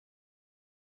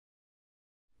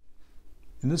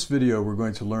In this video, we're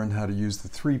going to learn how to use the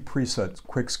three preset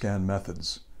quick scan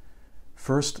methods.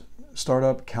 First, start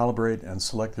up, calibrate, and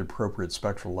select the appropriate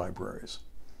spectral libraries.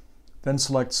 Then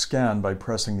select Scan by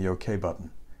pressing the OK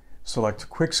button. Select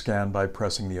Quick Scan by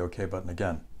pressing the OK button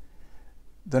again.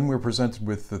 Then we're presented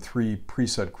with the three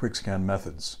preset quick scan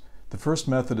methods. The first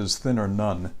method is Thin or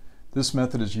None. This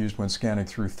method is used when scanning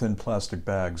through thin plastic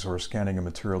bags or scanning a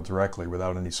material directly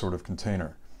without any sort of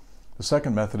container. The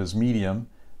second method is Medium.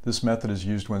 This method is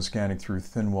used when scanning through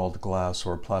thin-walled glass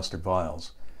or plastic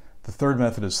vials. The third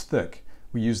method is Thick.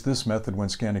 We use this method when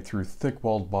scanning through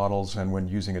thick-walled bottles and when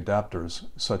using adapters,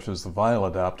 such as the vial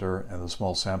adapter and the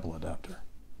small sample adapter.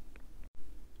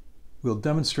 We'll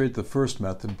demonstrate the first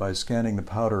method by scanning the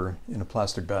powder in a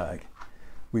plastic bag.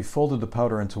 We folded the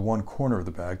powder into one corner of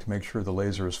the bag to make sure the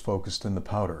laser is focused in the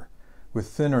powder. With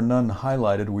Thin or None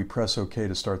highlighted, we press OK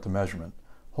to start the measurement.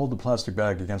 Hold the plastic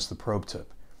bag against the probe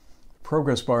tip. The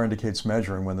progress bar indicates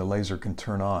measuring when the laser can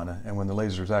turn on, and when the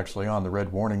laser is actually on, the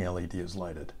red warning LED is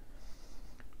lighted.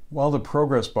 While the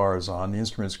progress bar is on, the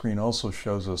instrument screen also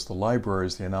shows us the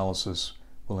libraries the analysis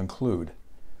will include.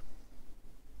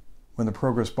 When the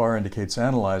progress bar indicates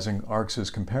analyzing, Arx is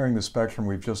comparing the spectrum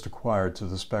we've just acquired to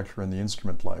the spectra in the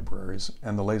instrument libraries,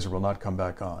 and the laser will not come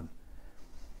back on.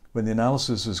 When the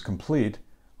analysis is complete,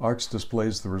 Arx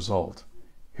displays the result.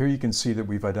 Here you can see that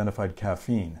we've identified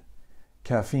caffeine.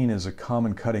 Caffeine is a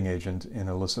common cutting agent in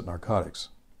illicit narcotics.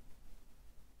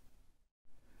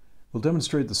 We'll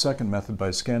demonstrate the second method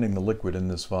by scanning the liquid in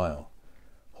this vial,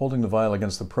 holding the vial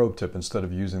against the probe tip instead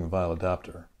of using the vial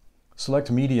adapter.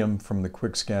 Select Medium from the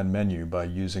Quick Scan menu by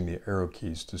using the arrow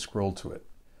keys to scroll to it.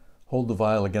 Hold the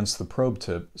vial against the probe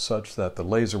tip such that the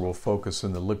laser will focus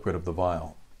in the liquid of the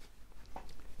vial.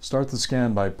 Start the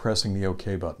scan by pressing the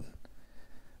OK button.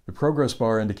 The progress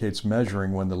bar indicates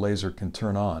measuring when the laser can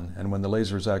turn on, and when the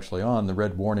laser is actually on, the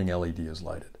red warning LED is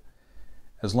lighted.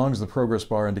 As long as the progress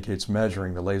bar indicates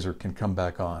measuring, the laser can come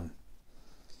back on.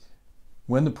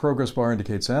 When the progress bar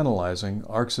indicates analyzing,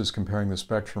 Arx is comparing the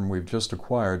spectrum we've just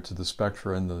acquired to the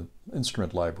spectra in the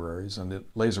instrument libraries, and the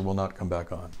laser will not come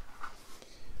back on.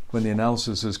 When the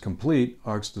analysis is complete,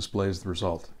 Arx displays the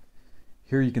result.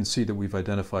 Here you can see that we've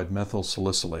identified methyl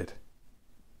salicylate.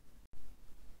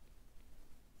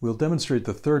 We'll demonstrate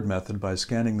the third method by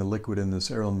scanning the liquid in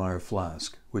this Erlenmeyer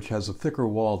flask, which has a thicker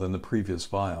wall than the previous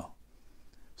vial.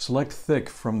 Select Thick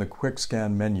from the Quick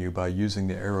Scan menu by using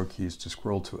the arrow keys to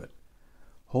scroll to it.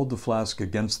 Hold the flask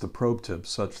against the probe tip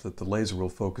such that the laser will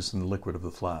focus in the liquid of the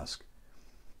flask.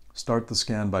 Start the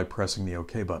scan by pressing the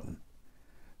OK button.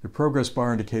 The progress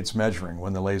bar indicates measuring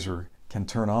when the laser can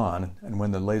turn on, and when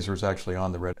the laser is actually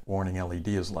on, the red warning LED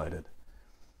is lighted.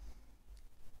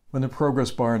 When the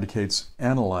progress bar indicates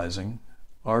analyzing,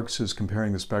 Arx is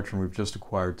comparing the spectrum we've just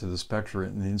acquired to the spectra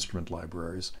in the instrument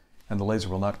libraries, and the laser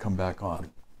will not come back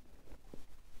on.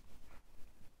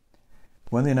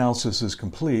 When the analysis is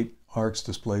complete, Arx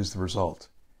displays the result.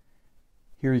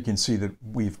 Here you can see that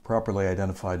we've properly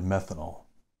identified methanol.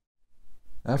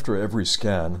 After every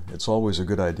scan, it's always a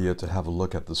good idea to have a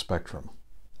look at the spectrum.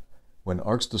 When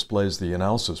Arx displays the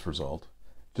analysis result,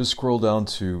 just scroll down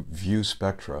to View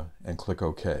Spectra and click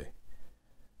OK.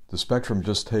 The spectrum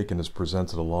just taken is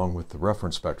presented along with the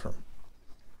reference spectrum.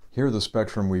 Here the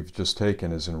spectrum we've just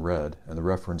taken is in red and the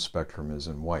reference spectrum is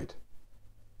in white.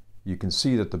 You can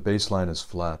see that the baseline is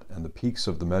flat and the peaks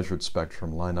of the measured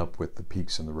spectrum line up with the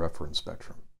peaks in the reference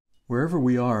spectrum. Wherever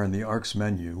we are in the Arx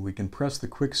menu, we can press the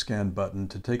Quick Scan button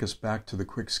to take us back to the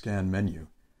Quick Scan menu.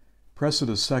 Press it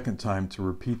a second time to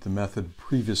repeat the method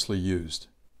previously used.